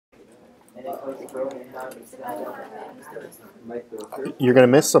You're going to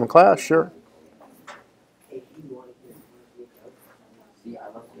miss some class, sure.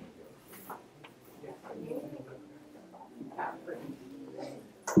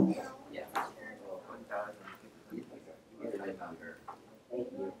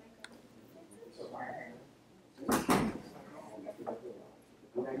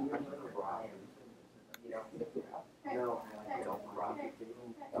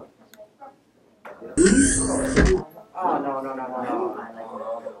 Oh, no.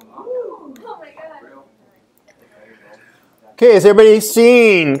 Okay, has everybody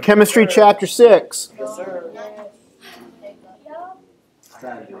seen Chemistry Chapter 6? Yes, sir.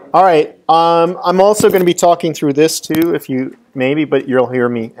 All right, I'm also going to be talking through this too, if you maybe, but you'll hear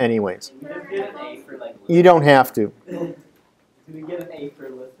me anyways. We just get an A for like. You don't have to. Do we get an A for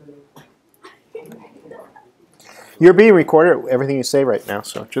listening? You're being recorded, everything you say right now,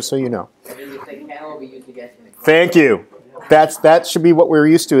 so just so you know. Thank you. That should be what we're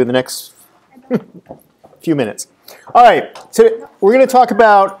used to in the next few minutes. All right, so we're going to talk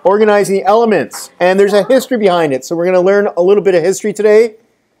about organizing the elements, and there's a history behind it. So we're going to learn a little bit of history today.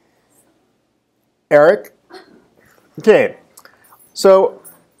 Eric? Okay, so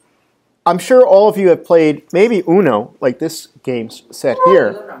I'm sure all of you have played maybe Uno, like this game set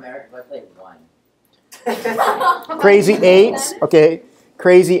here. Crazy Eights, okay.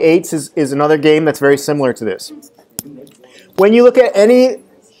 Crazy Eights is another game that's very similar to this. When you look at any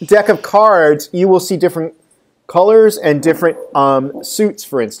deck of cards, you will see different colors and different suits,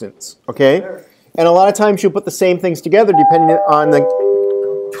 for instance, okay? And a lot of times you'll put the same things together depending on the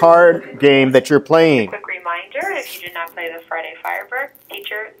card game that you're playing. Quick reminder, if you did not play the Friday Firebird,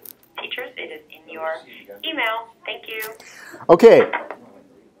 teachers, it is in your email. Thank you. Okay.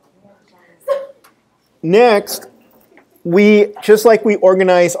 Next, just like we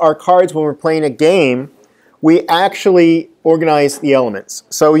organize our cards when we're playing a game, we actually organize the elements.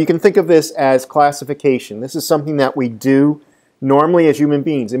 So you can think of this as classification. This is something that we do normally as human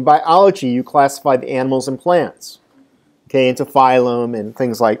beings. In biology, you classify the animals and plants, okay, into phylum and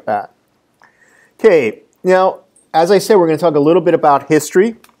things like that. Okay, now, as I said, we're going to talk a little bit about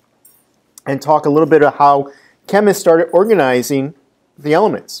history and talk a little bit about how chemists started organizing the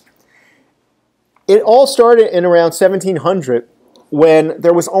elements. It all started in around 1700 when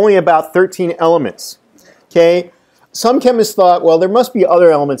there was only about 13 elements. Okay, some chemists thought, well, there must be other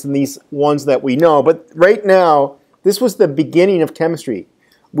elements than these ones that we know, but right now, this was the beginning of chemistry.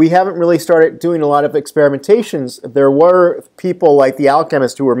 We haven't really started doing a lot of experimentations. There were people like the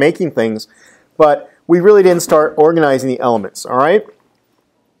alchemists who were making things, but we really didn't start organizing the elements, all right?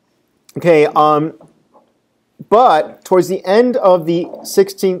 Okay, but towards the end of the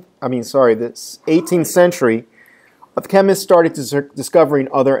 18th century, chemists started discovering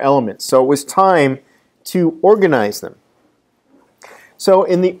other elements. So it was time to organize them. So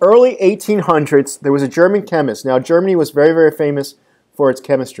in the early 1800s, there was a German chemist. Now, Germany was very, very famous for its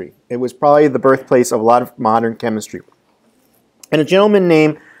chemistry. It was probably the birthplace of a lot of modern chemistry. And a gentleman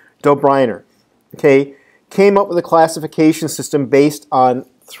named Dobryner, okay, came up with a classification system based on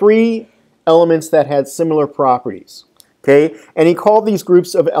 3 elements that had similar properties. Okay, and he called these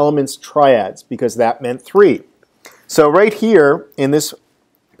groups of elements triads because that meant 3. So right here in this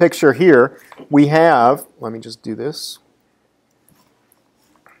picture here, we have, let me just do this.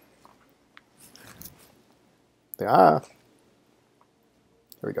 There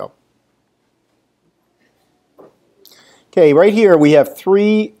we go. Okay, right here we have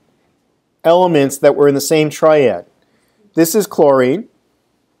 3 elements that were in the same triad. This is chlorine,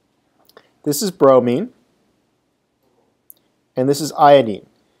 this is bromine, and this is iodine.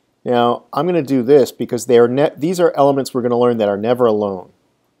 Now, I'm going to do this because these are elements we're going to learn that are never alone.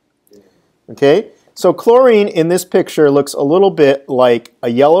 Okay, so chlorine in this picture looks a little bit like a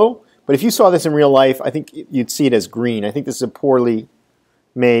yellow, but if you saw this in real life, I think you'd see it as green. I think this is a poorly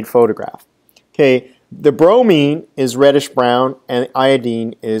made photograph. Okay, the bromine is reddish brown and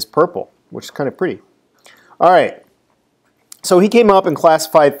iodine is purple, which is kind of pretty. All right, so he came up and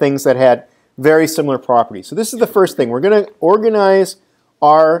classified things that had very similar properties. So this is the first thing. We're going to organize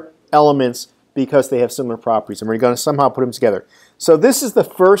our elements because they have similar properties, and we're going to somehow put them together. So this is the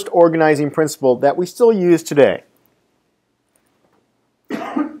first organizing principle that we still use today.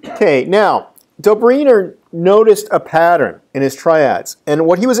 Okay, now, Dobryner noticed a pattern in his triads, and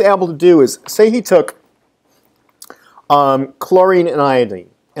what he was able to do is, say he took chlorine and iodine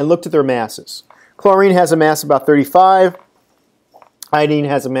and looked at their masses. Chlorine has a mass of about 35, iodine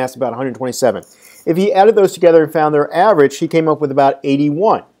has a mass of about 127. If he added those together and found their average, he came up with about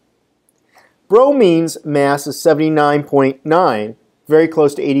 81. Bromine's mass is 79.9, very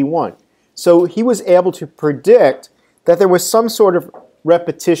close to 81. So he was able to predict that there was some sort of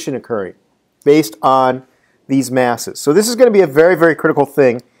repetition occurring based on these masses. So this is going to be a very, very critical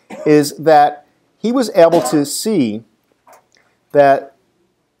thing, is that he was able to see that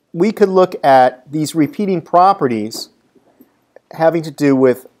we could look at these repeating properties having to do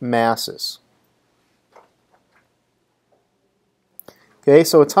with masses. Okay,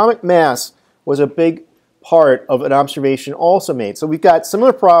 so atomic mass was a big part of an observation also made. So we've got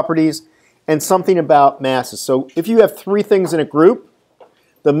similar properties and something about masses. So if you have three things in a group,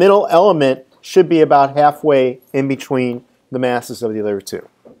 the middle element should be about halfway in between the masses of the other two.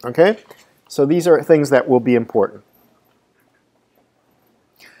 Okay, so these are things that will be important.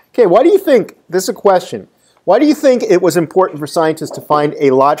 Okay, why do you think, this is a question, why do you think it was important for scientists to find a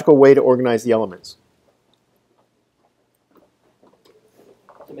logical way to organize the elements?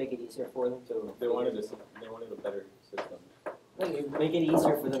 To make it easier for them to. They wanted a better system. Like, make it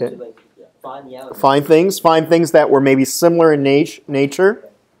easier for them Okay. to like find the elements. Find things that were maybe similar in nature.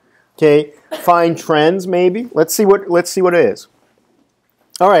 Okay, find trends maybe. Let's see what it is.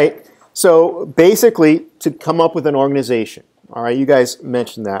 All right. So basically, to come up with an organization. All right, you guys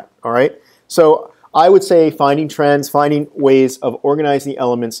mentioned that. All right. So I would say finding trends, finding ways of organizing the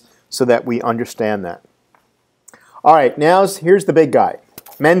elements so that we understand that. All right. Now here's the big guy,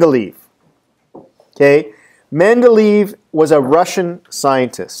 Mendeleev. Okay, Mendeleev was a Russian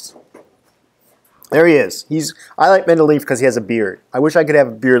scientist. There he is. I like Mendeleev because he has a beard. I wish I could have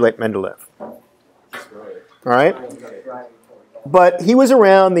a beard like Mendeleev. All right? But he was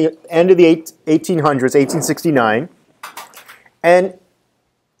around the end of the 1800s, 1869. And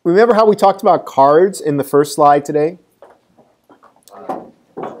remember how we talked about cards in the first slide today?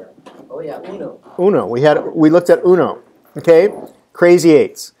 Oh yeah, Uno. Uno. We looked at Uno. Okay? Crazy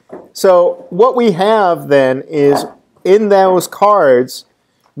eights. So what we have then is in those cards,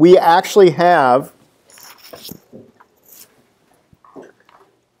 we actually have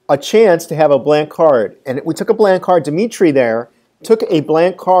a chance to have a blank card. And we took a blank card. Dmitri there took a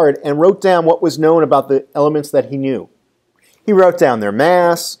blank card and wrote down what was known about the elements that he knew. He wrote down their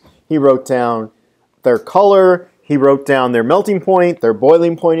mass. He wrote down their color. He wrote down their melting point, their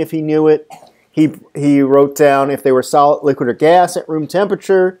boiling point if he knew it. He wrote down if they were solid, liquid, or gas at room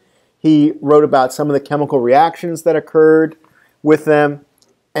temperature. He wrote about some of the chemical reactions that occurred with them.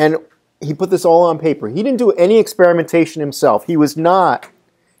 And he put this all on paper. He didn't do any experimentation himself. He was not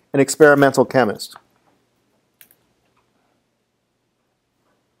an experimental chemist.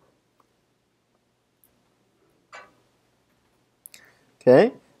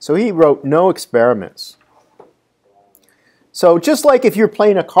 Okay, so he wrote no experiments. So just like if you're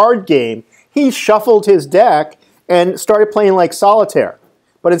playing a card game, he shuffled his deck and started playing like solitaire.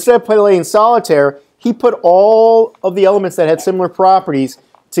 But instead of playing solitaire, he put all of the elements that had similar properties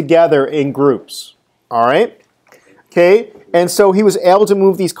together in groups. All right? Okay, and so he was able to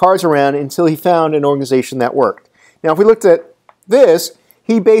move these cards around until he found an organization that worked. Now, if we looked at this,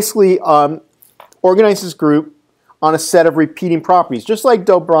 he basically organized his group on a set of repeating properties. Just like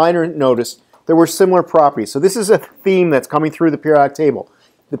D'Briner noticed, there were similar properties. So this is a theme that's coming through the periodic table.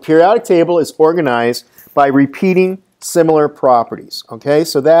 The periodic table is organized by repeating similar properties. Okay,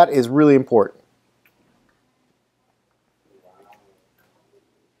 so that is really important.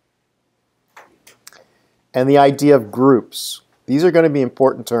 And the idea of groups. These are going to be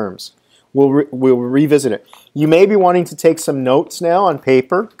important terms. We'll revisit it. You may be wanting to take some notes now on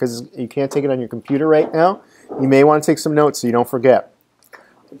paper because you can't take it on your computer right now. You may want to take some notes so you don't forget.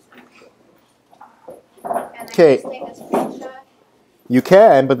 Okay. You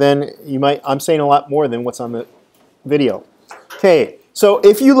can, but then you might. I'm saying a lot more than what's on the video. Okay. So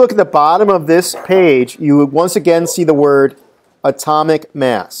if you look at the bottom of this page, you would once again see the word atomic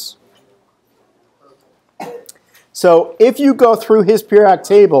mass. So if you go through his periodic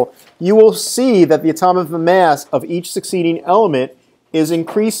table, you will see that the atomic mass of each succeeding element is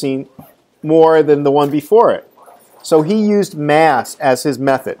increasing more than the one before it. So he used mass as his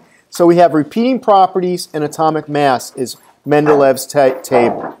method. So we have repeating properties and atomic mass is Mendeleev's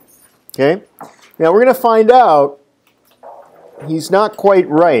table. Okay? Now we're going to find out he's not quite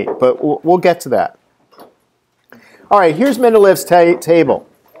right, but we'll get to that. All right, here's Mendeleev's table.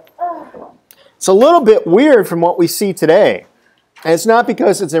 It's a little bit weird from what we see today. And it's not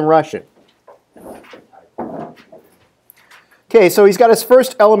because it's in Russian. Okay, so he's got his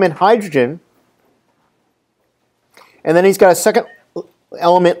first element, hydrogen. And then he's got a second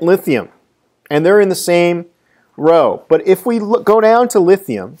element, lithium. And they're in the same row. But if we go down to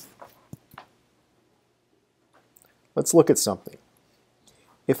lithium, let's look at something.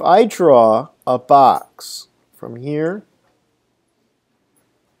 If I draw a box from here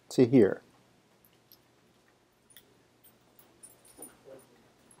to here,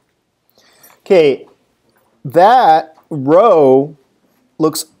 Okay, that row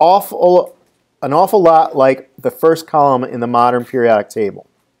looks an awful lot like the first column in the modern periodic table.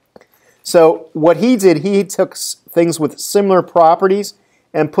 So what he did, he took things with similar properties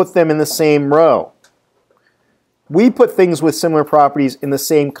and put them in the same row. We put things with similar properties in the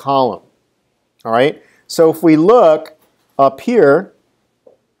same column. All right? So if we look up here,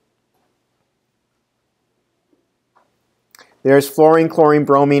 there's fluorine, chlorine,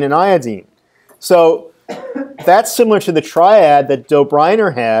 bromine, and iodine. So that's similar to the triad that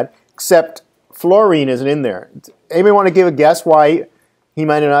Dobriner had, except fluorine isn't in there. Anybody want to give a guess why he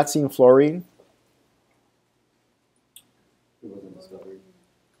might have not seen fluorine? It wasn't discovered.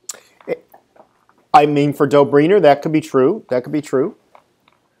 I mean, for Dobriner, that could be true. That could be true.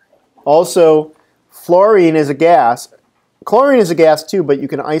 Also, fluorine is a gas. Chlorine is a gas too, but you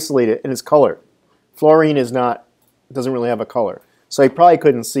can isolate it and it's colored. Fluorine is not, doesn't really have a color. So he probably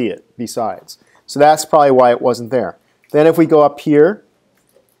couldn't see it besides. So that's probably why it wasn't there. Then if we go up here,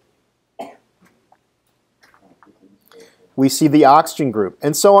 we see the oxygen group,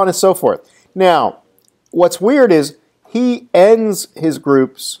 and so on and so forth. Now, what's weird is he ends his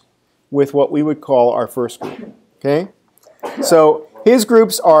groups with what we would call our first group. Okay? So his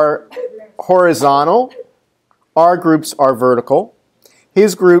groups are horizontal. Our groups are vertical.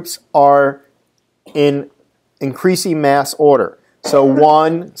 His groups are in increasing mass order. So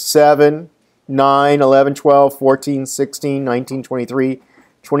 1, 7, 9, 11, 12, 14, 16, 19, 23,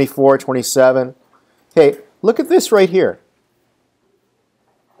 24, 27. Okay, look at this right here.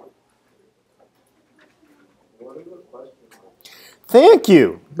 What are the questions? Thank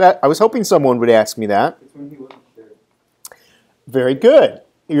you. I was hoping someone would ask me that. It's when he wasn't sure. Very good.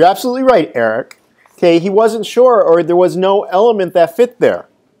 You're absolutely right, Eric. Okay, he wasn't sure, or there was no element that fit there.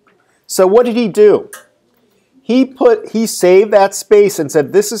 So what did he do? He saved that space and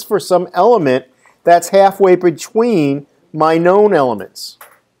said, this is for some element that's halfway between my known elements.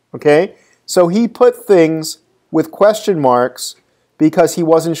 Okay? So he put things with question marks because he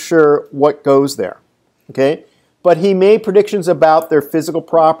wasn't sure what goes there. Okay? But he made predictions about their physical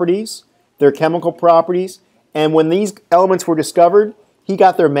properties, their chemical properties, and when these elements were discovered, he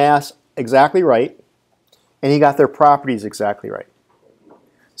got their mass exactly right, and he got their properties exactly right.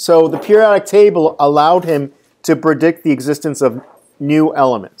 So the periodic table allowed him to predict the existence of new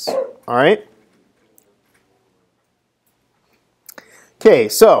elements. All right? Okay,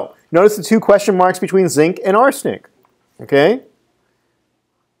 so notice the two question marks between zinc and arsenic. Okay?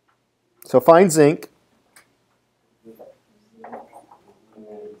 So find zinc.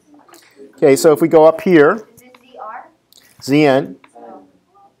 Okay, so if we go up here, Is it ZR? Zn.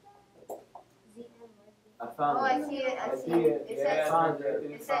 I found Oh, I see it. I see it.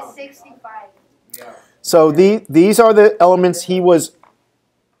 It says 65. So these are the elements he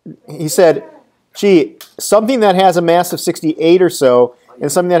said, gee, something that has a mass of 68 or so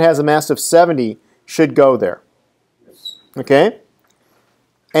and something that has a mass of 70 should go there. Okay?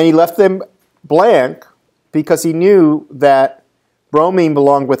 And he left them blank because he knew that bromine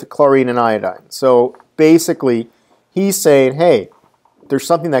belonged with chlorine and iodine. So basically, he's saying, hey, there's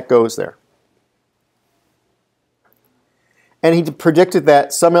something that goes there. And he predicted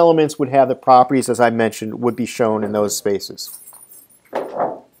that some elements would have the properties, as I mentioned, would be shown in those spaces.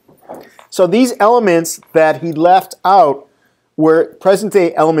 So these elements that he left out were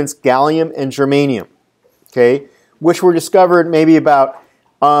present-day elements gallium and germanium, okay, which were discovered maybe about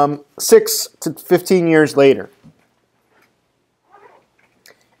 6 to 15 years later.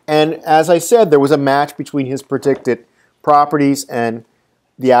 And as I said, there was a match between his predicted properties and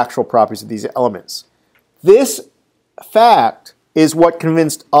the actual properties of these elements. This fact is what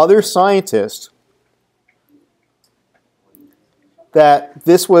convinced other scientists that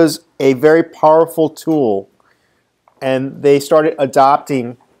this was a very powerful tool, and they started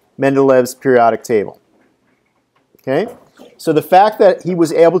adopting Mendeleev's periodic table. Okay? So the fact that he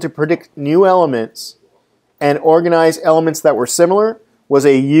was able to predict new elements and organize elements that were similar was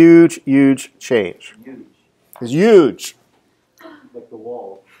a huge, huge change. huge. It was huge. Like the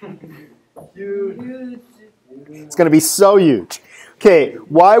wall. It's going to be so huge. Okay,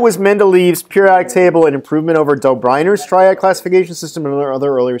 why was Mendeleev's periodic table an improvement over Dobriner's triad classification system and other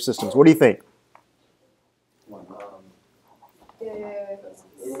earlier systems? What do you think?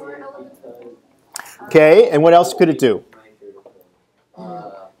 Okay, and what else could it do?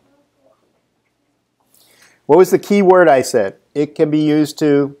 What was the key word I said? It can be used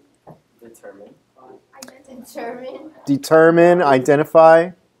to determine,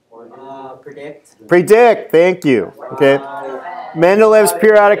 identify, Predict. predict. Thank you. Okay. Mendeleev's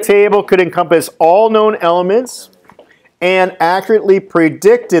periodic table could encompass all known elements and accurately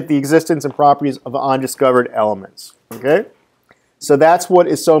predicted the existence and properties of undiscovered elements. Okay? So that's what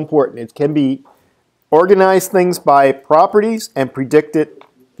is so important. It can be organized things by properties and predicted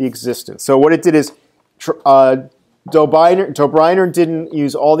the existence. So what it did is Dobriner didn't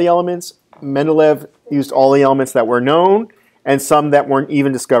use all the elements. Mendeleev used all the elements that were known and some that weren't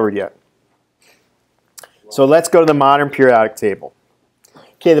even discovered yet. So let's go to the modern periodic table.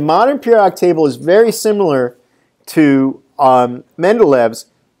 Okay, the modern periodic table is very similar to Mendeleev's,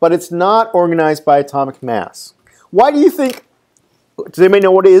 but it's not organized by atomic mass. Why do you think, does anybody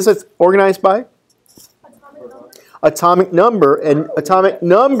know what it is it's organized by? Atomic number, and atomic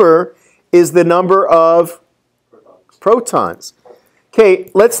number is the number of protons. Okay,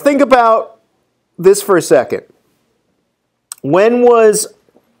 let's think about this for a second. When was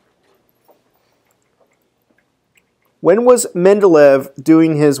Mendeleev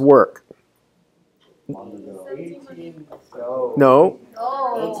doing his work? No.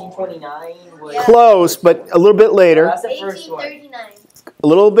 1829 was... Close, but a little bit later. That's the first one. 1839. A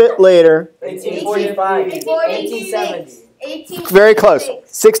little bit later. 1845. 1870. Very close.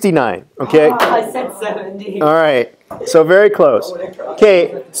 69. Okay. I said 70. All right. So very close.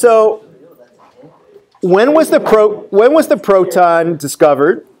 Okay. So when was the proton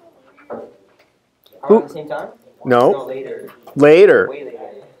discovered? Around the same time? No. Later. Later. Way later.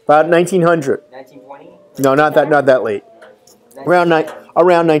 About 1900. 1920? No, not that late. Around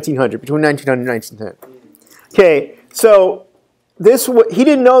 1900, between 1900 and 1910. Okay. So he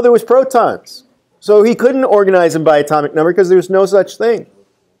didn't know there was protons. So he couldn't organize them by atomic number because there's no such thing.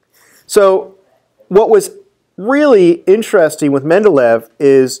 So what was really interesting with Mendeleev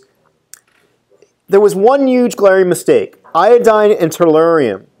is there was one huge glaring mistake. Iodine and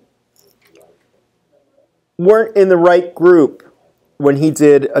tellurium weren't in the right group when he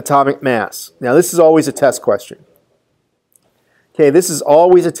did atomic mass. Now this is always a test question. Okay, this is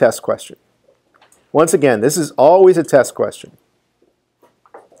always a test question. Once again, this is always a test question.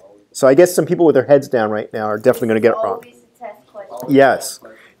 So I guess some people with their heads down right now are definitely going to get it wrong. Always a test question. Yes,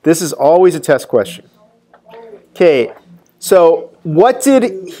 this is always a test question. Okay, so what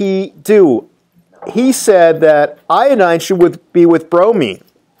did he do? He said that iodine should be with bromine.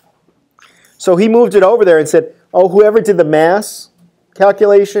 So he moved it over there and said, oh, whoever did the mass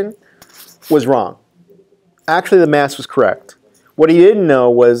calculation was wrong. Actually, the mass was correct. What he didn't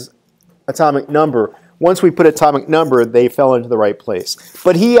know was atomic number. Once we put atomic number, they fell into the right place.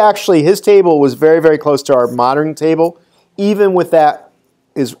 But his table was very, very close to our modern table. Even with that,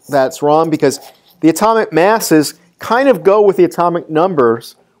 that's wrong because the atomic masses kind of go with the atomic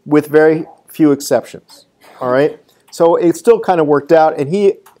numbers with very few exceptions. All right? So it still kind of worked out. And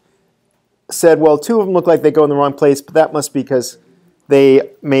he said, well, two of them look like they go in the wrong place, but that must be because they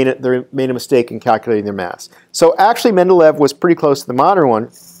made a mistake in calculating their mass. So actually, Mendeleev was pretty close to the modern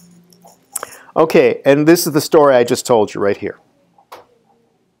one. Okay, and this is the story I just told you right here.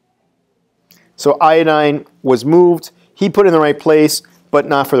 So iodine was moved. He put it in the right place, but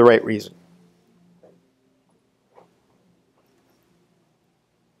not for the right reason.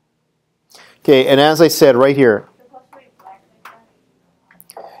 Okay, and as I said right here.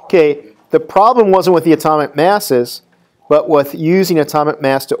 Okay, the problem wasn't with the atomic masses, but with using atomic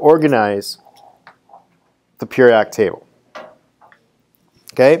mass to organize the periodic table.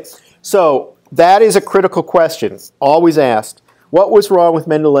 Okay, so that is a critical question, always asked. What was wrong with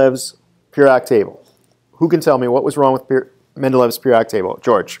Mendeleev's periodic table? Who can tell me what was wrong with Mendeleev's periodic table?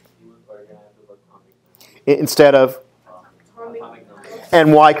 George. Instead of?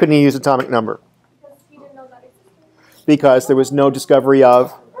 And why couldn't he use atomic number? Because there was no discovery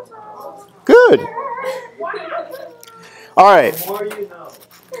of? Good. All right.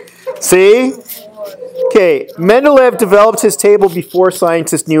 See? Okay, Mendeleev developed his table before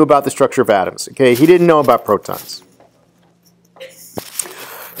scientists knew about the structure of atoms. Okay, he didn't know about protons.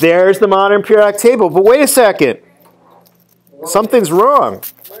 There's the modern periodic table. But wait a second. Something's wrong.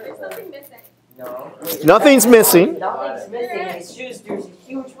 No. Nothing's missing. Nothing's missing. It's just there's a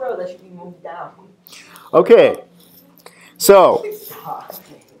huge row that should be moved down. Okay. So,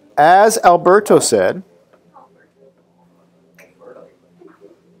 as Alberto said,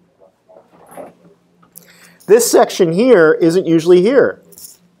 this section here isn't usually here.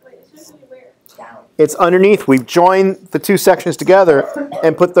 It's underneath. We've joined the two sections together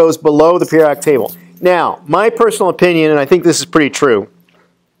and put those below the periodic table. Now, my personal opinion, and I think this is pretty true,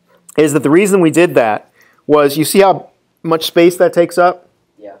 is that the reason we did that was, you see how much space that takes up?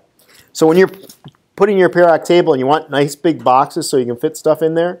 Yeah. So when you're putting your periodic table and you want nice big boxes so you can fit stuff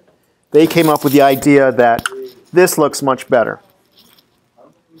in there, they came up with the idea that this looks much better.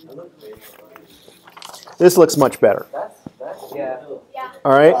 This looks much better. That's Yeah.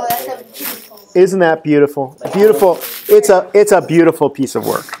 All right? Oh, that's a beautiful. Isn't that beautiful? Beautiful. It's a beautiful piece of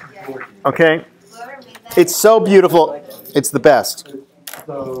work. Okay? Whoever made that. It's so beautiful. It's the best.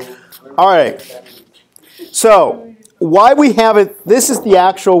 All right. So, why we have it, this is the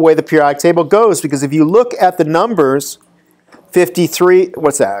actual way the periodic table goes, because if you look at the numbers, 53,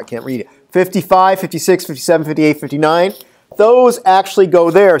 what's that? I can't read it. 55, 56, 57, 58, 59, those actually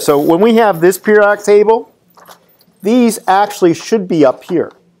go there. So when we have this periodic table, these actually should be up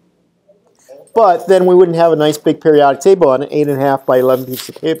here. But then we wouldn't have a nice big periodic table on an 8.5 by 11 piece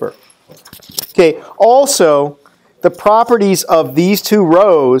of paper. Okay, also, the properties of these two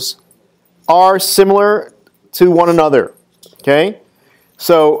rows are similar to one another. Okay?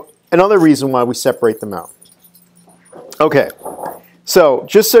 So, another reason why we separate them out. Okay, so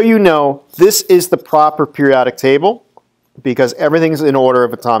just so you know, this is the proper periodic table because everything's in order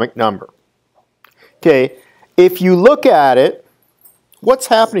of atomic number. Okay, if you look at it, what's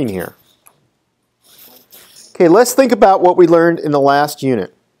happening here? Okay, let's think about what we learned in the last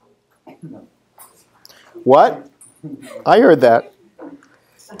unit. What? I heard that.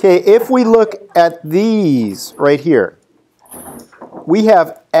 Okay, if we look at these right here, we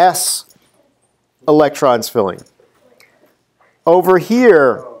have S electrons filling. Over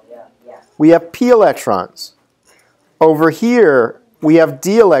here, we have P electrons. Over here, we have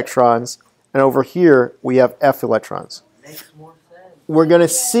D electrons. And over here, we have F electrons. We're going to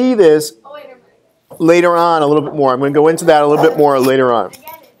see this later on a little bit more. I'm going to go into that a little bit more later on.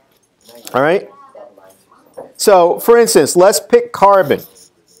 All right? So, for instance, let's pick carbon.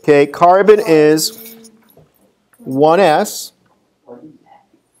 Okay, carbon is 1s,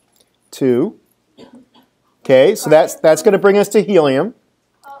 2. Okay, so that's going to bring us to helium.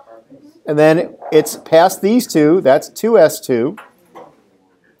 And then it's past these two. That's 2s2.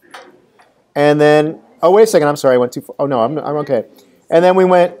 And then, oh, wait a second. I'm sorry. I went too far. Oh, no, I'm okay. And then we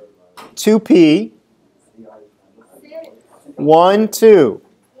went 2p, 1, 2.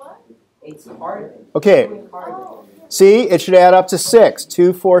 Okay. See, it should add up to 6.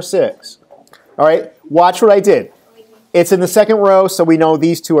 2, 4, 6. All right, watch what I did. It's in the second row, so we know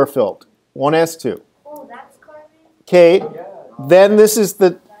these two are filled. 1s2. Oh, that's carbon. Okay, then this is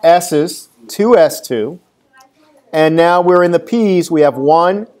the s's, 2s2. And now we're in the p's. We have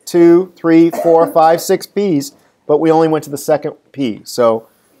 1, 2, 3, 4, 5, 6 p's, but we only went to the second p, so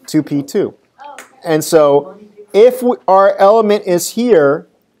 2p2. And so if our element is here,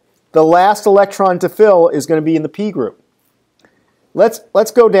 the last electron to fill is going to be in the p group. Let's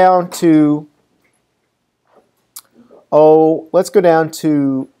go down to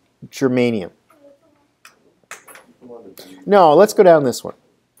germanium. No, let's go down this one.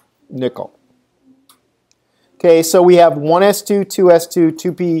 Nickel. Okay, so we have 1s2,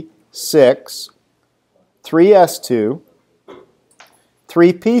 2s2, 2p6, 3s2,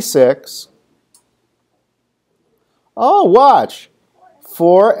 3p6. Oh, watch.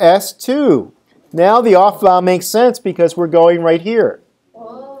 4s2. Now the off vowel makes sense because we're going right here.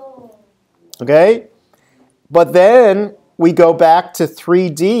 Oh. Okay? But then we go back to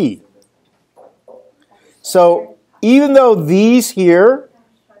 3d. So even though these here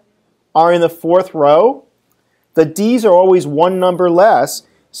are in the fourth row, the d's are always one number less.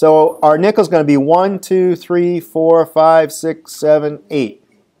 So our nickel's going to be 1, 2, 3, 4, 5, 6, 7, 8.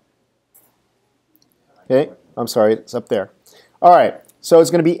 Okay? I'm sorry, it's up there. All right, so it's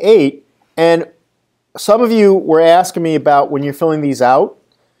going to be 8. And some of you were asking me about when you're filling these out.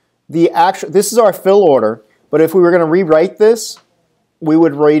 This is our fill order, but if we were going to rewrite this, we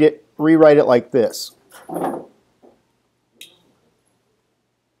would rewrite it like this.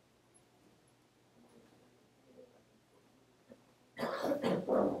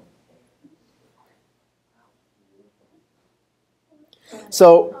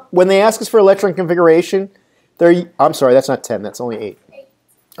 So when they ask us for electron configuration, I'm sorry, that's not 10, that's only 8.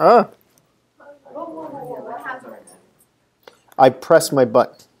 Ah. I pressed my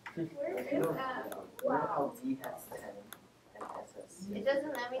button. Wow. It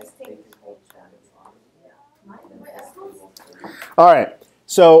doesn't let me take. All right,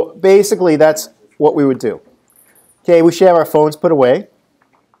 so basically that's what we would do. Okay, we should have our phones put away.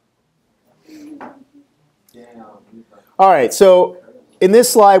 All right, so in this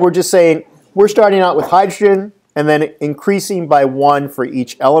slide we're just saying we're starting out with hydrogen and then increasing by 1 for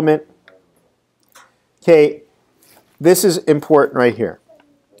each element. Okay, this is important right here.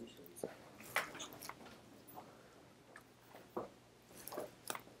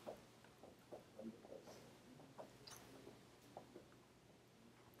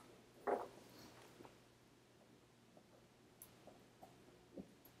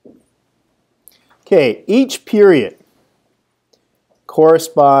 Okay, each period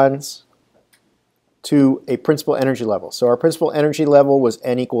corresponds to a principal energy level. So our principal energy level was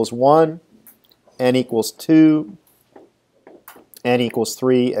n equals 1, n equals 2, n equals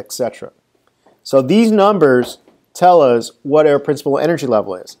 3, etc. So these numbers tell us what our principal energy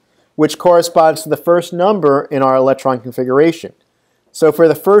level is, which corresponds to the first number in our electron configuration. So for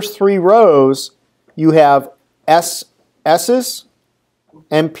the first 3 rows, you have S's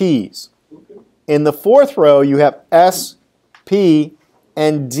and P's. In the 4th row, you have S, P,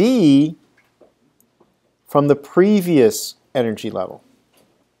 and D from the previous energy level.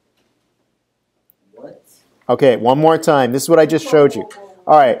 What? Okay, one more time. This is what I just showed you.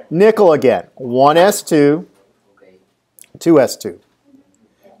 All right, nickel again. 1s2, Okay. 2s2,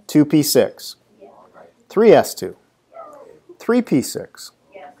 2p6, 3s2, 3p6,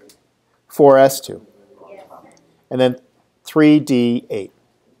 4s2, and then 3d8,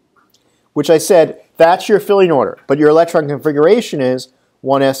 which I said that's your filling order, but your electron configuration is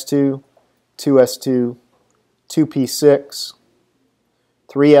 1s2, 2s2, 2p6,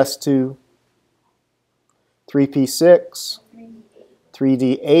 3s2, 3p6,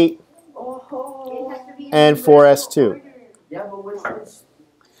 3d8, and 4s2. Yeah, but which one's...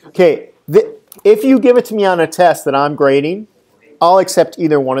 Okay, if you give it to me on a test that I'm grading, I'll accept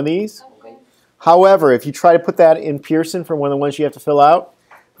either one of these. Okay. However, if you try to put that in Pearson for one of the ones you have to fill out,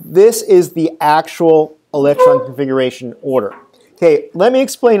 this is the actual electron configuration order. Okay, let me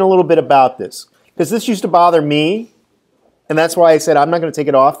explain a little bit about this, because this used to bother me, and that's why I said I'm not going to take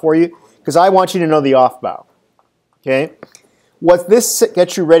it off for you, because I want you to know the off bow. Okay? What this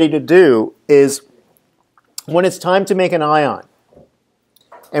gets you ready to do is when it's time to make an ion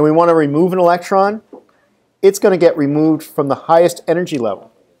and we want to remove an electron, it's going to get removed from the highest energy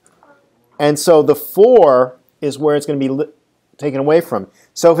level. And so the 4 is where it's going to be taken away from.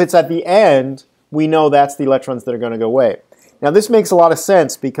 So if it's at the end, we know that's the electrons that are going to go away. Now this makes a lot of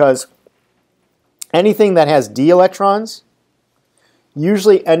sense because anything that has d electrons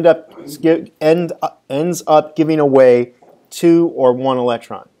usually ends up giving away 2 or 1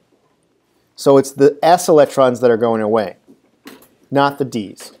 electron. So it's the s electrons that are going away, not the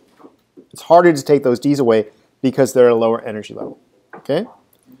d's. It's harder to take those d's away because they're at a lower energy level. Okay?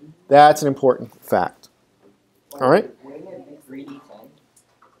 That's an important fact. All right? Wouldn't it be 3d10?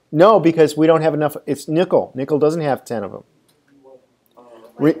 No, because we don't have enough. It's nickel. Nickel doesn't have 10 of them.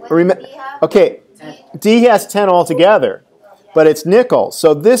 Okay, D has 10 altogether, but it's nickel.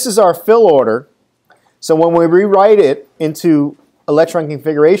 So this is our fill order. So when we rewrite it into electron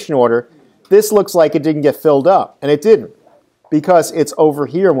configuration order, this looks like it didn't get filled up, and it didn't, because it's over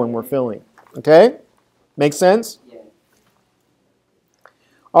here when we're filling. Okay? Make sense? Yeah.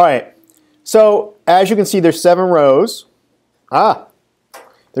 All right. So as you can see, there's 7 rows.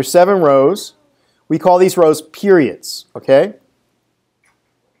 There's 7 rows. We call these rows periods. Okay?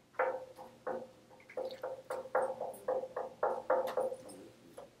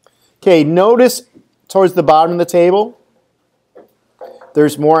 Okay, notice towards the bottom of the table,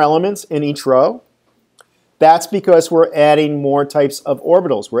 there's more elements in each row. That's because we're adding more types of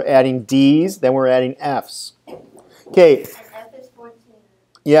orbitals. We're adding D's, then we're adding F's. Okay. And F is 14.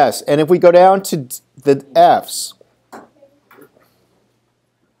 Yes, and if we go down to the F's,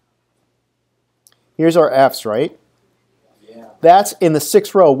 here's our F's, right? Yeah. That's in the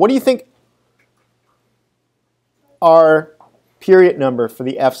 6th row. What do you think our period number for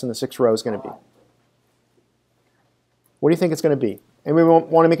the F's in the 6th row is going to be? What do you think it's going to be? Anyone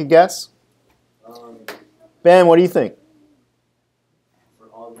want to make a guess? Ben, what do you think? For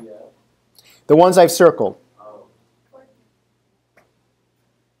all the The ones I've circled. oh.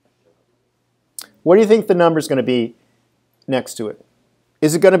 What do you think the number is going to be next to it?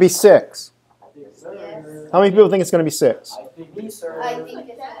 Is it going to be 6? Yes, sir. Yes. How many people think it's going to be 6? I think me, sir. I think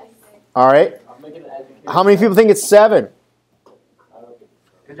it's All right. I'm making an education. How many people think it's 7?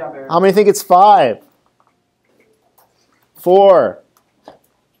 Good job, Aaron. How many think it's 5? 4,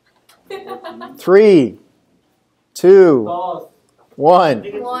 3, 2, Toss. 1.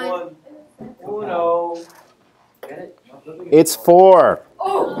 One. Uno. Get it? It's 4.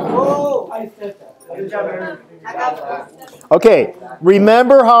 Oh! I said that. Good job, Aaron. I got Okay,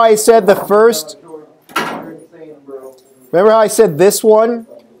 remember how I said the first, remember how I said this one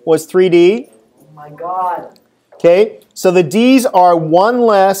was 3D? Oh my God. Okay, so the D's are 1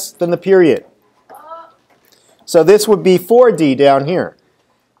 less than the period. So this would be 4D down here.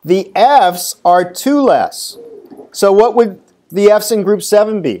 The F's are 2 less. So what would the F's in group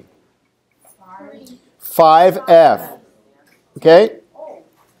 7 be? 5F. Okay?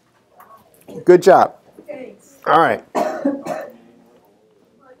 Good job. All right.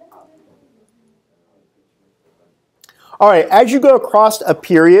 All right, as you go across a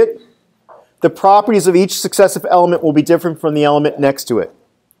period, the properties of each successive element will be different from the element next to it.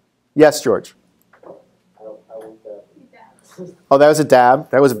 Yes, George? Oh, that was a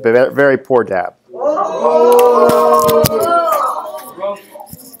dab? That was a very poor dab.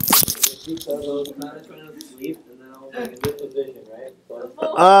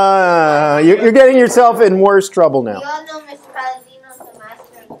 You're getting yourself in worse trouble now. We all know Mr. Palladino's the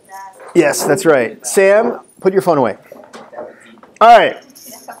master of that. Yes, that's right. Sam, put your phone away. All right.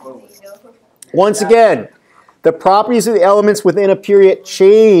 Once again, the properties of the elements within a period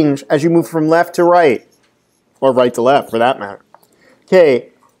change as you move from left to right, or right to left for that matter.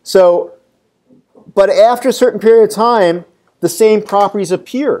 Okay, so, but after a certain period of time, the same properties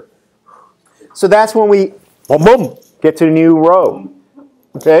appear. So that's when we, boom, boom, get to a new row.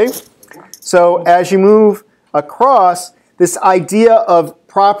 Okay? So as you move across, this idea of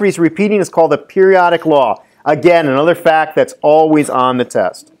properties repeating is called the periodic law. Again, another fact that's always on the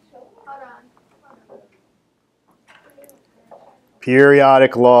test.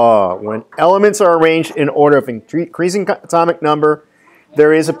 Periodic law. When elements are arranged in order of increasing atomic number,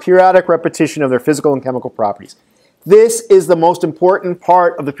 there is a periodic repetition of their physical and chemical properties. This is the most important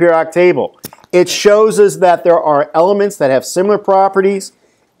part of the periodic table. It shows us that there are elements that have similar properties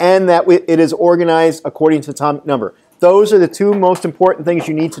and that it is organized according to atomic number. Those are the two most important things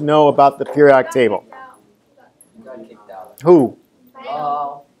you need to know about the periodic table. Who?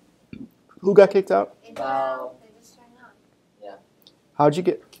 Who got kicked out? How'd you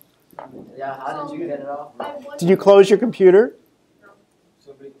get? Yeah, how did you get it off? Did you close your computer?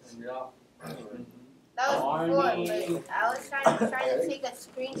 That was before, but I was trying to take a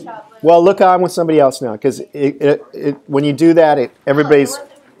screenshot. But Well, look on with somebody else now, because when you do that, everybody's. No, it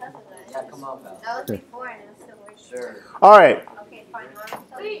wasn't because of that. Yeah, come on, pal. That was before and it was still working. Sure. All right. Okay, fine.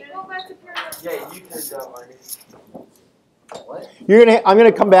 Wait, go back to period. Yeah, you could Marcus. What? I'm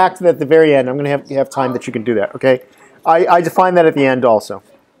gonna come back to that at the very end. I'm gonna have time that you can do that. Okay. I define that at the end also.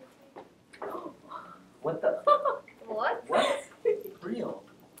 What the? What? What? Real.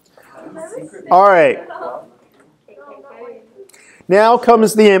 All right. Now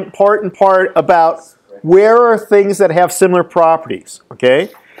comes the important part about where are things that have similar properties. Okay.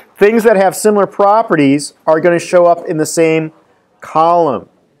 Things that have similar properties are going to show up in the same column.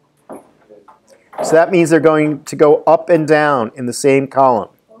 So that means they're going to go up and down in the same column.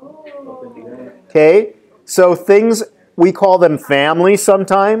 Okay? So things, we call them families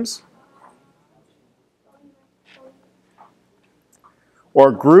sometimes.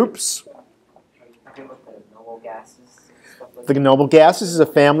 Or groups. The noble gases is a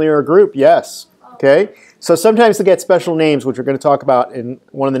family or a group, yes. Okay? So sometimes they get special names, which we're going to talk about in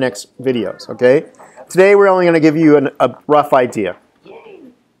one of the next videos. Okay? Today we're only going to give you a rough idea.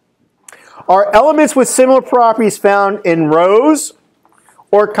 Are elements with similar properties found in rows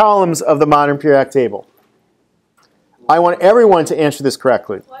or columns of the modern periodic table? I want everyone to answer this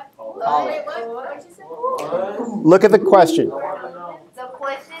correctly. What'd you say? Look at the question. The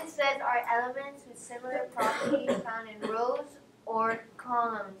question says, are elements with similar properties found in rows or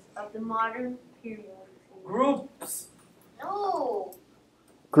columns of the modern period? Groups. No.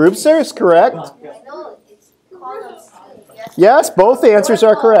 Groups is correct. I know, it's columns too. Yes, both answers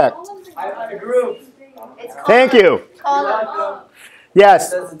are correct. Groups. It's Thank you. columns.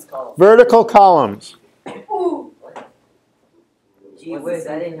 Yes, It's called. vertical columns. Gee whiz,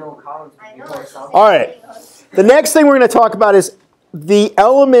 I didn't know columns I would be know. more solid. All right. The next thing we're going to talk about is the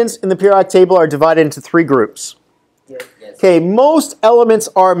elements in the periodic table are divided into three groups. Yes. Okay, most elements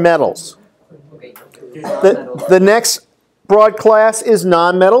are metals. Okay. The next broad class is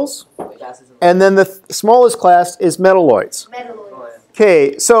nonmetals, and then the smallest class is metalloids. Metalloids.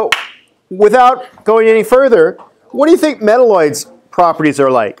 Okay, so without going any further, what do you think metalloids' properties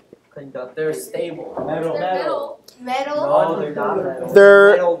are like? They're stable. Metal. No, they're not metal.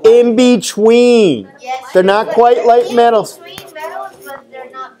 They're in between. Yes. They're not quite like metals. Between metals, but they're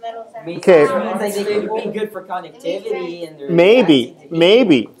not metals. Okay. Like they could be good for connectivity and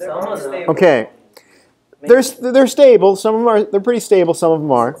Maybe. Some are stable. Okay. They're stable. Some of them are. They're pretty stable. Some of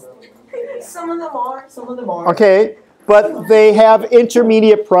them are. Some of them are. Some of them are. Okay, but they have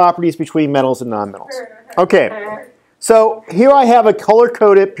intermediate properties between metals and nonmetals. Okay. So here I have a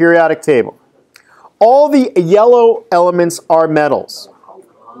color-coded periodic table. All the yellow elements are metals.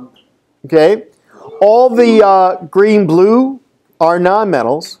 Okay? All the green-blue are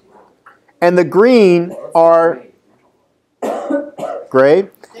nonmetals. And the green are gray.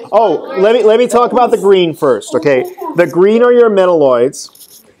 Oh, let me talk about the green first. Okay? The green are your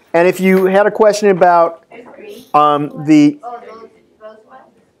metalloids. And if you had a question about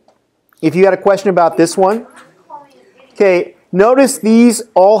if you had a question about this one, Okay, notice these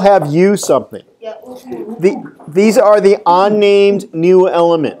all have U something. Yeah. These are the unnamed new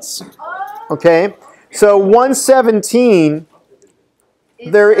elements. Okay, so 117,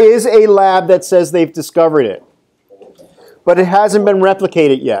 there is a lab that says they've discovered it, but it hasn't been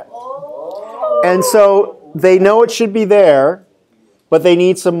replicated yet. And so they know it should be there, but they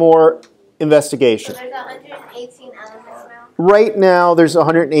need some more investigation. So there's 118 elements now. Right now, there's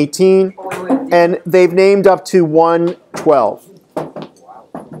 118, and they've named up to 112.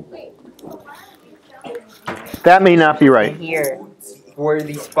 That may not be right. Here, were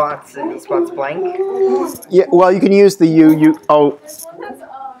these spots and these spots blank? Yeah, well, you can use the U. Oh,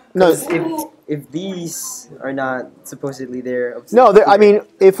 no. If these are not supposedly there. No, I mean,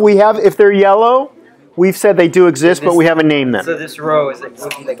 if they're yellow, we've said they do exist, but we haven't named them. So this row is would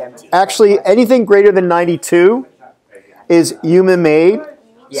be like empty. Actually, anything greater than 92 is human-made,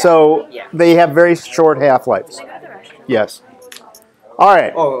 so they have very short half-lives. Yes. All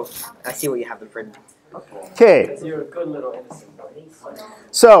right. Oh, I see what you have them printed. Okay. You're a good little innocent.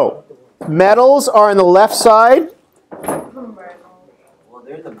 So metals are on the left side. Well,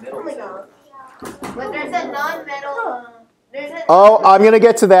 they're in the middle. But there's a non-metal. Oh, I'm going to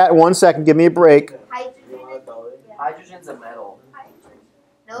get to that in 1 second. Give me a break. Hydrogen. Hydrogen's a metal.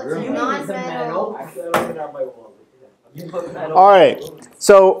 No, it's a non-metal. You put metal. All right.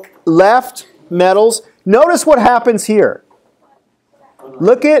 So left, metals. Notice what happens here.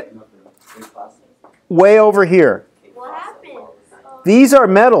 Look at way over here. What happens? These are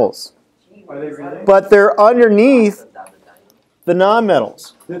metals, but they're underneath the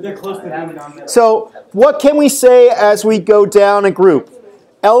non-metals. They're close to being non-metal. So what can we say as we go down a group?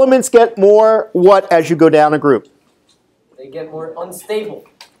 Elements get more what as you go down a group? They get more unstable.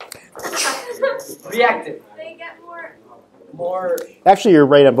 Reactive. They get More. Actually, you're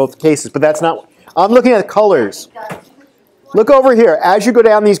right on both cases, but that's not. I'm looking at colors. Look over here. As you go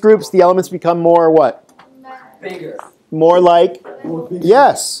down these groups, the elements become more what? Bigger. More like?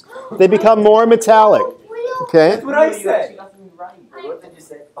 Yes. They become more metallic. Okay? That's what I said. What did you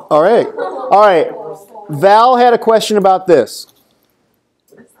say? All right. All right. Val had a question about this.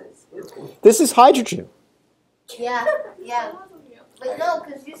 This is hydrogen. Yeah. But no,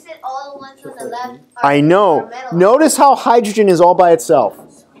 because you said all the ones on the left are I know. metal. Notice how hydrogen is all by itself.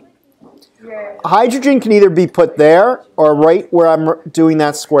 Yeah. Hydrogen can either be put there or right where I'm doing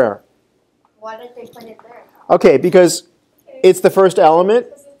that square. Why did they put it there? Okay, because it's the first element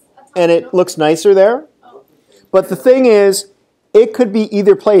and it looks nicer there. But the thing is, it could be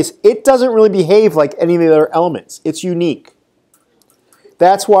either place. It doesn't really behave like any of the other elements. It's unique.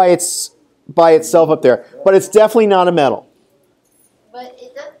 That's why it's by itself up there. But it's definitely not a metal. But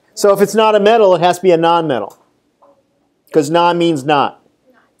it does. So if it's not a metal, it has to be a non-metal. Because non means not.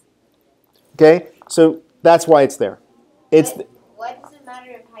 Okay? So that's why it's there. It's Why does it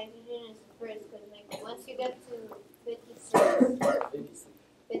matter if hydrogen is first? Because like once you get to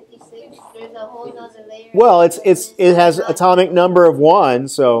 56, there's a whole other layer. well, it has atomic number of 1,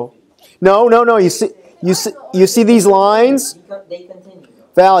 so no. You see these lines? They continue.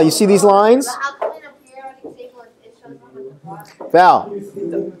 Val, you see these lines? But how come in a periodic table it shows them at the bottom? Val,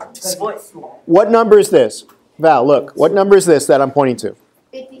 what number is this? Val, look. What number is this that I'm pointing to?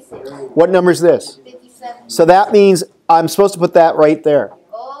 56, What number is this? 57. So that means I'm supposed to put that right there.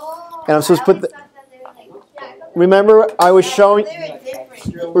 Oh, And I'm supposed to put I the- always thought that they were like, Remember I was showing they were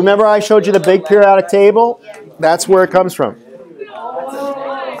different. Remember I showed you the big periodic table? That's where it comes from.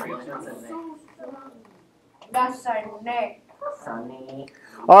 That's our neck.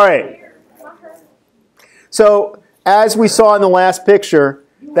 All right. So as we saw in the last picture,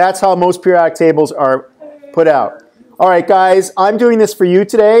 that's how most periodic tables are put out. All right, guys, I'm doing this for you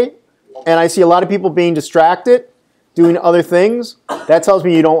today, and I see a lot of people being distracted, doing other things. That tells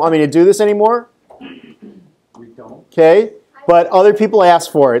me you don't want me to do this anymore. We don't. Okay? But other people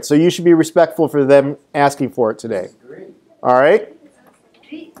asked for it, so you should be respectful for them asking for it today. All right?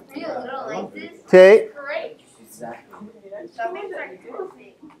 You don't like this? Okay? Great. Exactly. That makes perfect.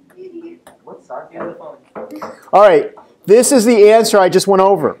 What's our the phone? All right. This is the answer I just went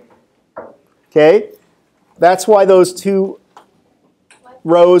over. Okay? That's why those two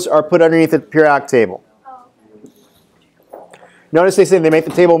rows are put underneath the periodic table. Notice they say they make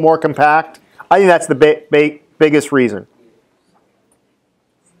the table more compact. I think that's the biggest reason.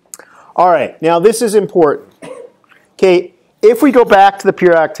 All right. Now this is important. Okay. If we go back to the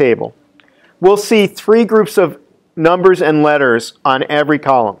periodic table, we'll see 3 groups of numbers and letters on every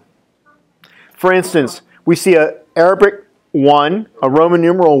column. For instance, we see a Arabic 1, a Roman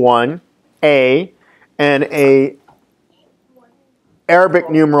numeral 1, A, and a Arabic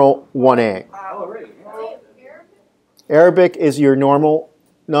numeral 1A. Arabic is your normal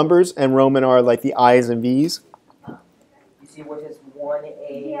numbers, and Roman are like the I's and V's. You see what is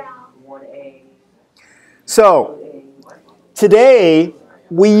 1A, 1A. So today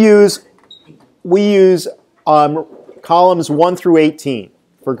we use columns 1 through 18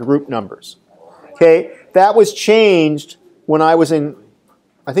 for group numbers. Okay, that was changed when I was in,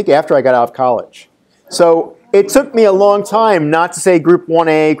 I think after I got out of college. So it took me a long time not to say group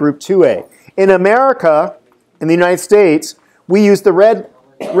 1A, group 2A. In America, in the United States, we use the red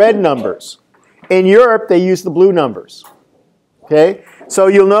numbers. In Europe, they use the blue numbers. Okay, so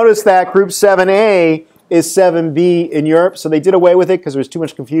you'll notice that group 7A is 7B in Europe, so they did away with it because there was too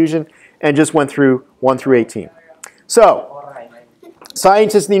much confusion and just went through 1 through 18. So,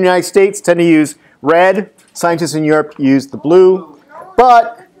 scientists in the United States tend to use red, scientists in Europe use the blue,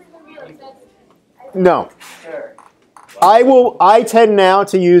 but no. I tend now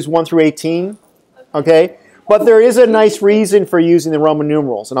to use 1 through 18, okay? But there is a nice reason for using the Roman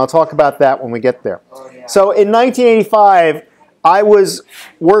numerals, and I'll talk about that when we get there. So in 1985, I was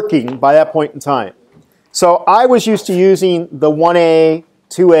working by that point in time. So I was used to using the 1A,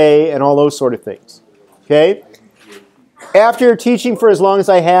 2A, and all those sort of things. Okay? After teaching for as long as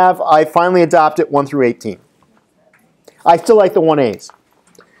I have, I finally adopted 1 through 18. I still like the 1As.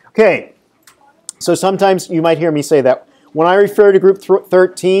 Okay. So sometimes you might hear me say that. When I refer to group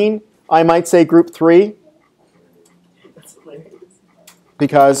 13, I might say group 3.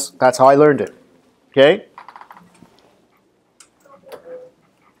 Because that's how I learned it. Okay?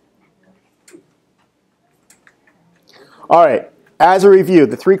 All right, as a review,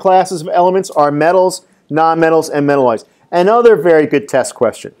 the 3 classes of elements are metals, nonmetals, and metalloids. Another very good test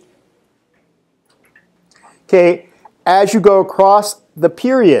question. Okay, as you go across the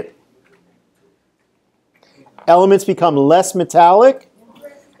period, elements become less metallic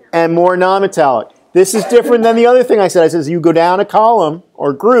and more non-metallic. This is different than the other thing I said. I said, as you go down a column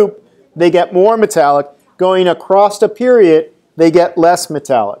or group, they get more metallic. Going across the period, they get less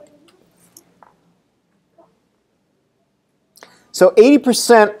metallic. So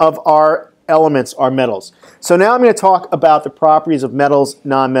 80% of our elements are metals. So now I'm going to talk about the properties of metals,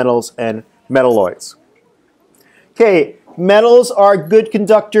 nonmetals, and metalloids. Okay, metals are good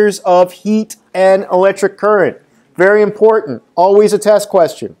conductors of heat and electric current. Very important. Always a test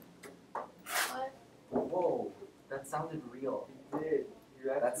question. Whoa, that sounded real.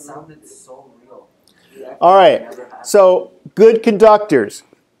 That sounded so real. All right, so good conductors.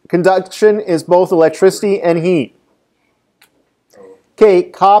 Conduction is both electricity and heat. Okay,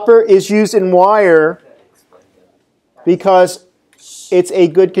 copper is used in wire because it's a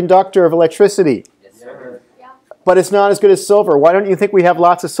good conductor of electricity. Yes, sir. But it's not as good as silver. Why don't you think we have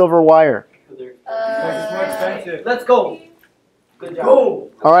lots of silver wire? It's more expensive. Let's go. Good job. Go.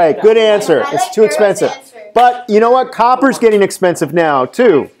 All right, good answer. I It's like too Eric's expensive. answer. But you know what? Copper's getting expensive now,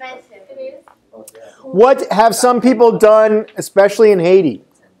 too. Expensive. It is. What have some people done, especially in Haiti?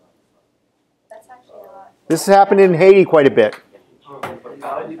 That's actually a lot. This has happened in Haiti quite a bit.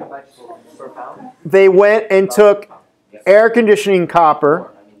 They went and took air conditioning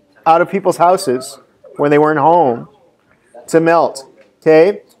copper out of people's houses when they weren't home to melt.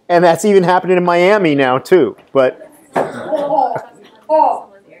 Okay? And that's even happening in Miami now, too. But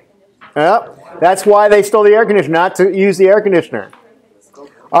yep, that's why they stole the air conditioner, not to use the air conditioner.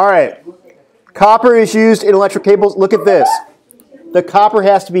 All right. Copper is used in electric cables. Look at this. The copper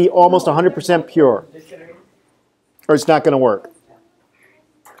has to be almost 100% pure, or it's not going to work.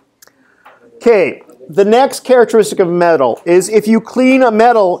 Okay, the next characteristic of metal is if you clean a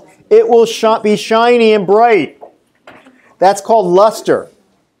metal, it will be shiny and bright. That's called luster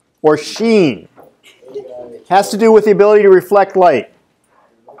or sheen. Has to do with the ability to reflect light.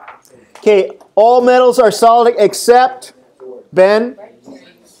 Okay, all metals are solid except, Ben?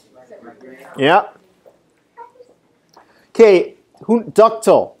 Yeah. Okay,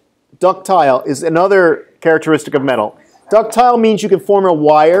 ductile. Ductile is another characteristic of metal. Ductile means you can form a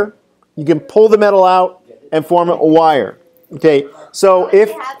wire. You can pull the metal out and form a wire. Okay, so if...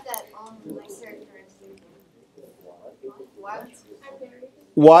 They have that characteristic.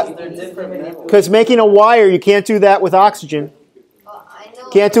 What? They're different. Because making a wire, you can't do that with oxygen. I know.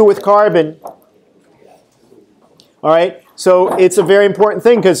 Can't do it with carbon. All right, so it's a very important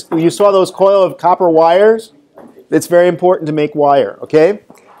thing because you saw those coil of copper wires. It's very important to make wire, okay?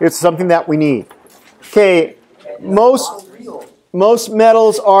 It's something that we need. Okay, most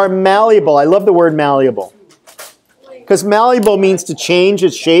metals are malleable. I love the word malleable. Because malleable means to change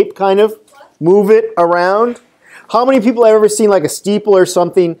its shape, kind of. Move it around. How many people have ever seen like a steeple or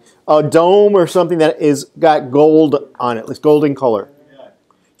something, a dome or something that is got gold on it? It's golden color.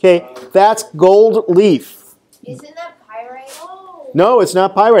 Okay, that's gold leaf. Isn't that No, it's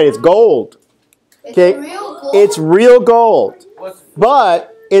not pyrite. It's gold. It's Okay, real gold. it's real gold,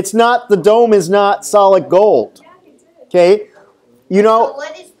 but it's not. The dome is not solid gold. Okay, you So know.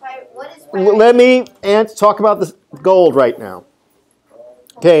 what is pyrite? Let me talk about the gold right now.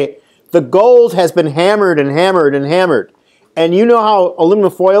 Okay, the gold has been hammered and hammered and hammered, and you know how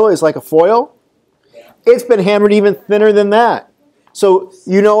aluminum foil is like a foil. It's been hammered even thinner than that. So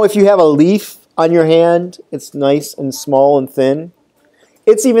you know if you have a leaf on your hand, it's nice and small and thin.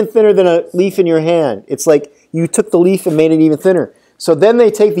 It's even thinner than a leaf in your hand. It's like you took the leaf and made it even thinner. So then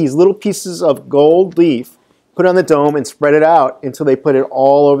they take these little pieces of gold leaf, put it on the dome, and spread it out until they put it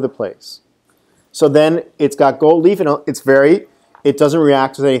all over the place. So then it's got gold leaf, and it doesn't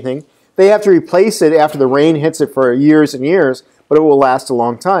react with anything. They have to replace it after the rain hits it for years and years, but it will last a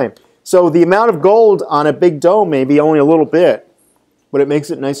long time. So the amount of gold on a big dome may be only a little bit, but it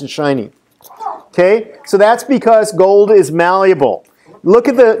makes it nice and shiny. Okay, so that's because gold is malleable. Look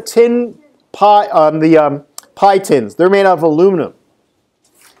at the tin pie, pie tins. They're made out of aluminum.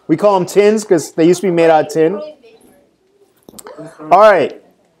 We call them tins because they used to be made out of tin. All right,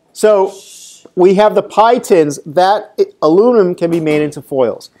 so we have the pie tins. That aluminum can be made into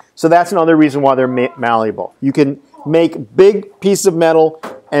foils. So that's another reason why they're malleable. You can make big pieces of metal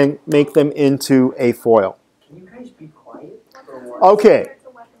and make them into a foil. Can you guys be quiet for once? Okay,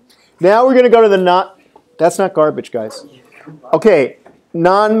 now we're going to go to the that's not garbage, guys. Okay,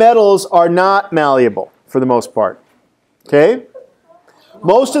 non-metals are not malleable for the most part. Okay?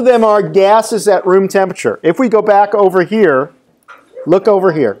 Most of them are gases at room temperature. If we go back over here, look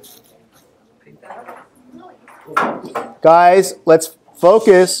over here. Guys, let's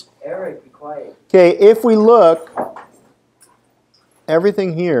focus. Eric, be quiet. Okay, if we look,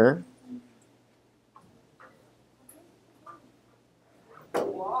 everything here,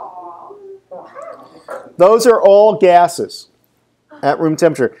 those are all gases at room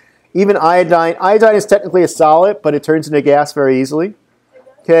temperature. Even iodine. Iodine is technically a solid, but it turns into gas very easily.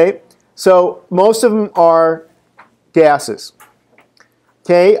 Okay, so most of them are gases.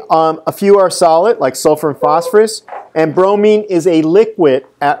 Okay, a few are solid, like sulfur and phosphorus, and bromine is a liquid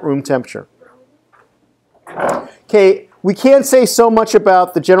at room temperature. Okay, we can't say so much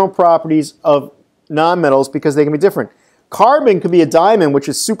about the general properties of nonmetals because they can be different. Carbon could be a diamond, which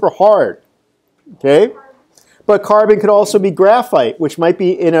is super hard. Okay, but carbon could also be graphite, which might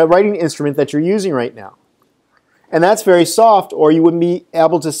be in a writing instrument that you're using right now. And that's very soft, or you wouldn't be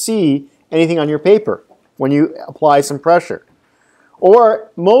able to see anything on your paper when you apply some pressure.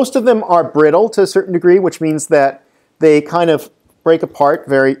 Or most of them are brittle to a certain degree, which means that they kind of break apart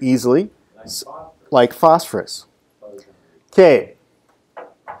very easily, like phosphorus. Okay.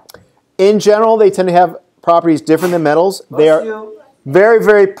 In general, they tend to have properties different than metals. They are very,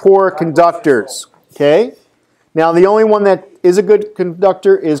 very poor conductors. Okay. Now, the only one that is a good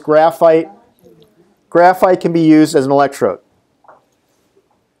conductor is graphite. Graphite can be used as an electrode.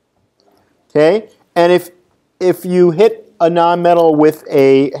 Okay? And if you hit a nonmetal with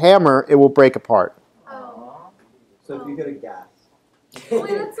a hammer, it will break apart. So if you hit a gas. Oh,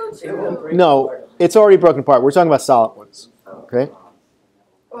 that's so true. No, it's already broken apart. We're talking about solid ones. Okay?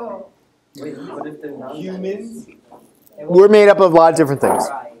 Oh. Wait, what if they're non-metals? Humans. We're made up of a lot of different things.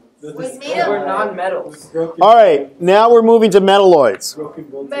 Wait, made up. We're non-metals. All right, now we're moving to metalloids.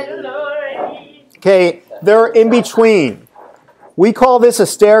 Okay, they're in between. We call this a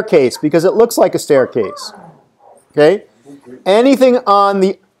staircase because it looks like a staircase. Okay? Anything on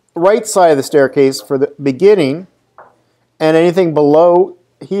the right side of the staircase for the beginning and anything below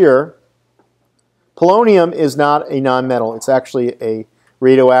here, polonium is not a nonmetal. It's actually a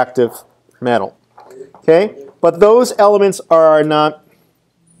radioactive metal. Okay? But those elements are not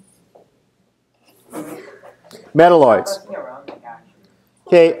metalloids.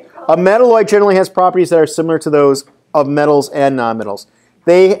 Okay, a metalloid generally has properties that are similar to those of metals and nonmetals.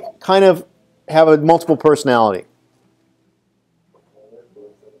 They kind of have a multiple personality.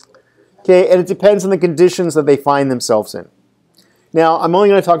 Okay, and it depends on the conditions that they find themselves in. Now, I'm only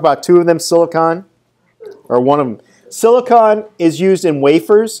going to talk about two of them, silicon, or one of them. Silicon is used in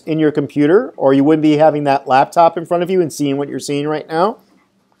wafers in your computer, or you wouldn't be having that laptop in front of you and seeing what you're seeing right now.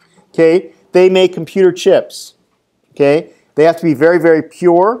 Okay, they make computer chips. Okay, they have to be very, very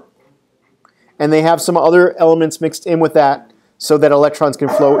pure, and they have some other elements mixed in with that so that electrons can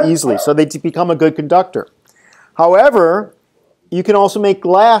flow easily, so they become a good conductor. However, you can also make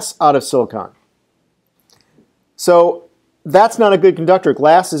glass out of silicon. So that's not a good conductor.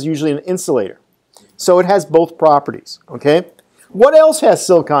 Glass is usually an insulator. So it has both properties. Okay, what else has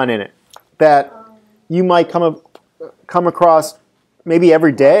silicon in it that you might come across maybe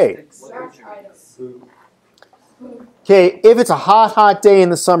every day? Okay, if it's a hot, hot day in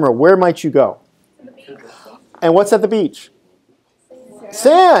the summer, where might you go? And what's at the beach?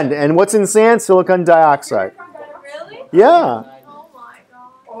 Sand. And what's in sand? Silicon dioxide. Really? Yeah. Oh my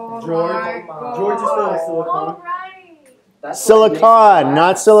god. George is still a silicone. Alright. Silicon,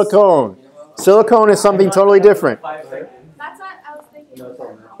 not silicone. Silicone is something totally different. That's what I was thinking.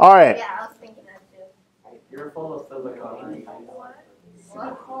 All right. Yeah, I was thinking that too. You're full of silicone.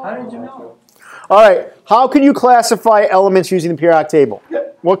 What? How did you know? All right. How can you classify elements using the periodic table?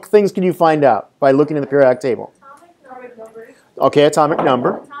 What things can you find out by looking at the periodic table? Atomic number. Okay, atomic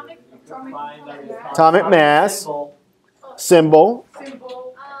number, atomic mass, symbol,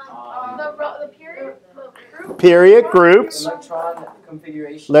 The period. The group. period, groups, Electron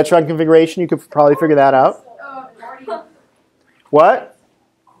configuration. electron configuration. You could probably figure that out. What?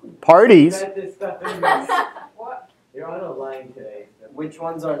 Parties. Set this stuff in this. You're on a line today. Which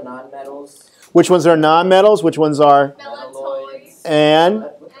ones are non-metals? Which ones are nonmetals? Which ones are Melantoids. and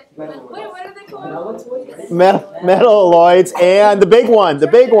Wait, what are they called? metalloids? And the big one, the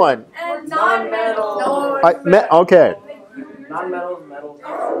big one. And Non-metals. Okay. Non-metals, metals.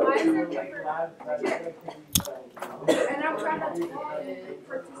 Why is there different? And I'm trying to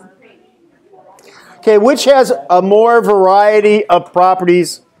participate. Okay, which has a more variety of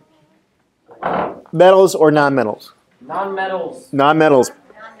properties? Metals or nonmetals? Non-metals. Nonmetals.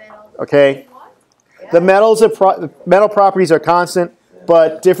 Okay. The metals of metal properties are constant,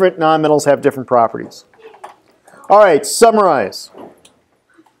 but different nonmetals have different properties. All right, summarize.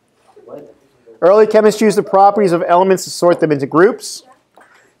 Early chemists used the properties of elements to sort them into groups.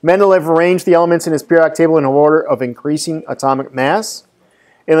 Mendeleev arranged the elements in his periodic table in order of increasing atomic mass.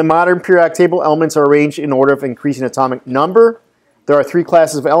 In the modern periodic table, elements are arranged in order of increasing atomic number. There are three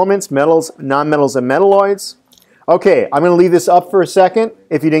classes of elements: metals, nonmetals, and metalloids. Okay, I'm going to leave this up for a second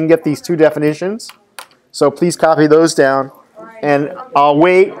if you didn't get these two definitions. So please copy those down. And I'll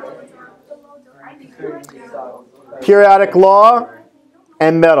wait. Periodic law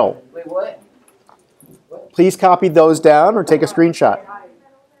and metal. Wait, what? Please copy those down or take a screenshot.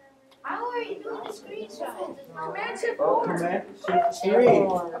 How are you doing a screenshot? Command shift Oh, four. command shift 3.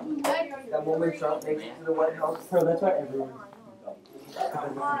 That moment Trump makes it to the White House. Bro, that's why everyone.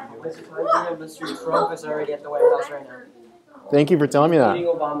 Mr. President, Mr. Trump is already at the White House right now. Thank you for telling me Meeting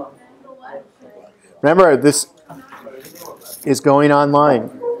that. Obama. Remember, this is going online.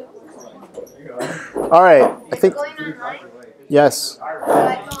 All right, I think, Going online? yes.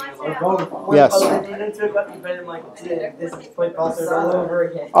 Both. Yes. This is play process all over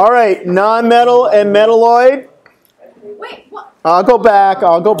again. All right, non-metal and metalloid. Wait, what? I'll go back.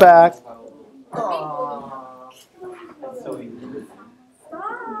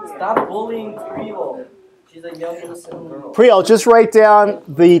 Stop bullying Creole. She's a young innocent girl. Priel, just write down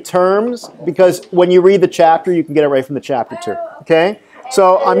the terms because when you read the chapter, you can get it right from the chapter too. Okay?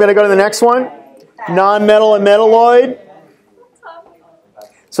 So I'm going to go to the next one. Non-metal and metalloid.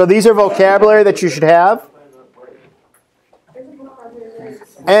 So these are vocabulary that you should have.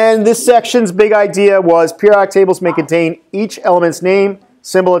 And this section's big idea was periodic tables may contain each element's name,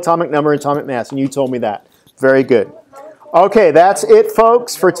 symbol, atomic number, and atomic mass. And you told me that. Very good. Okay, that's it,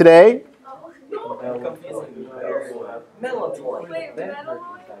 folks, for today. Melatonin. Wait, metal?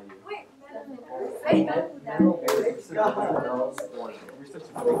 Wait, metal? Shut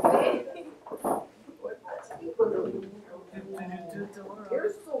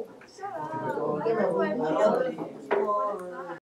up.